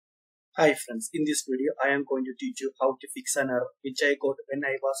Hi friends, in this video I am going to teach you how to fix an error which I got when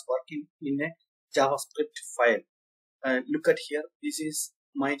I was working in a JavaScript file. Look at here, this is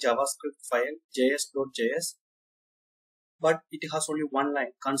my JavaScript file js.js, but it has only one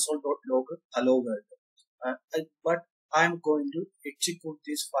line, console.log hello world. But I am going to execute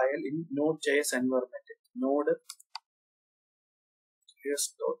this file in Node.js environment. Node.js.js,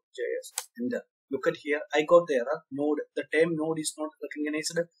 enter. Look at here, I got the error. Node, the term node is not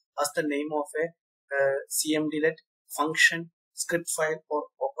recognized as the name of a cmdlet function, script file, or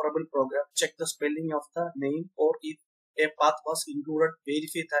operable program. Check the spelling of the name, or if a path was included,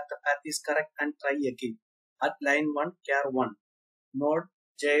 verify that the path is correct and try again. At line 1, char 1,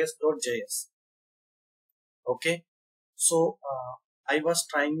 node.js.js. Okay, so I was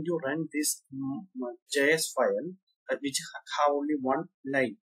trying to run this JS file which have only one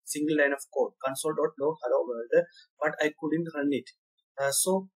line, single line of code, console.log hello world, but I couldn't run it.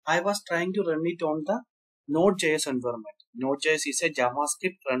 So I was trying to run it on the Node.js environment. Node.js is a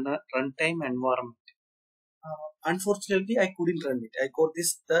JavaScript runtime environment. Unfortunately, I couldn't run it. I got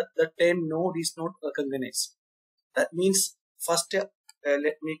this, the term node is not recognized. That means first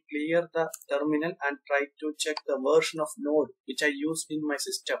let me clear the terminal and try to check the version of node which I use in my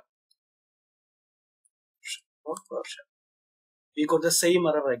system. Node version. We got the same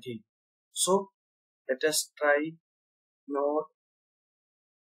error again. So let us try node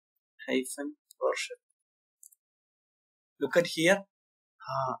 -version. Look at here.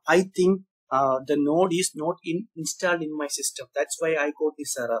 I think the node is not installed in my system. That's why I got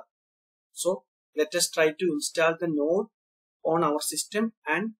this error. So let us try to install the node on our system,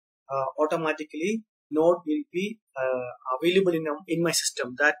 and automatically node will be available in my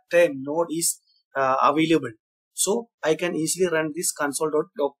system. That time node is available, so I can easily run this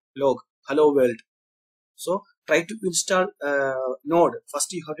console.log hello world. So try to install node.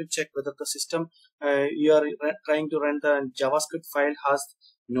 First you have to check whether the system you are trying to run the JavaScript file has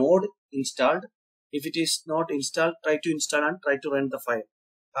node installed. If it is not installed, try to install and try to run the file.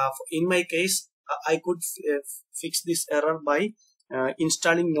 In my case, I could fix this error by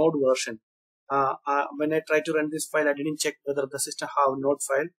installing node version. When I tried to run this file, I didn't check whether the system have node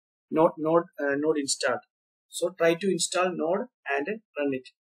file, node installed. So try to install node and run it.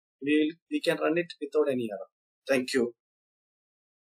 We can run it without any error. Thank you.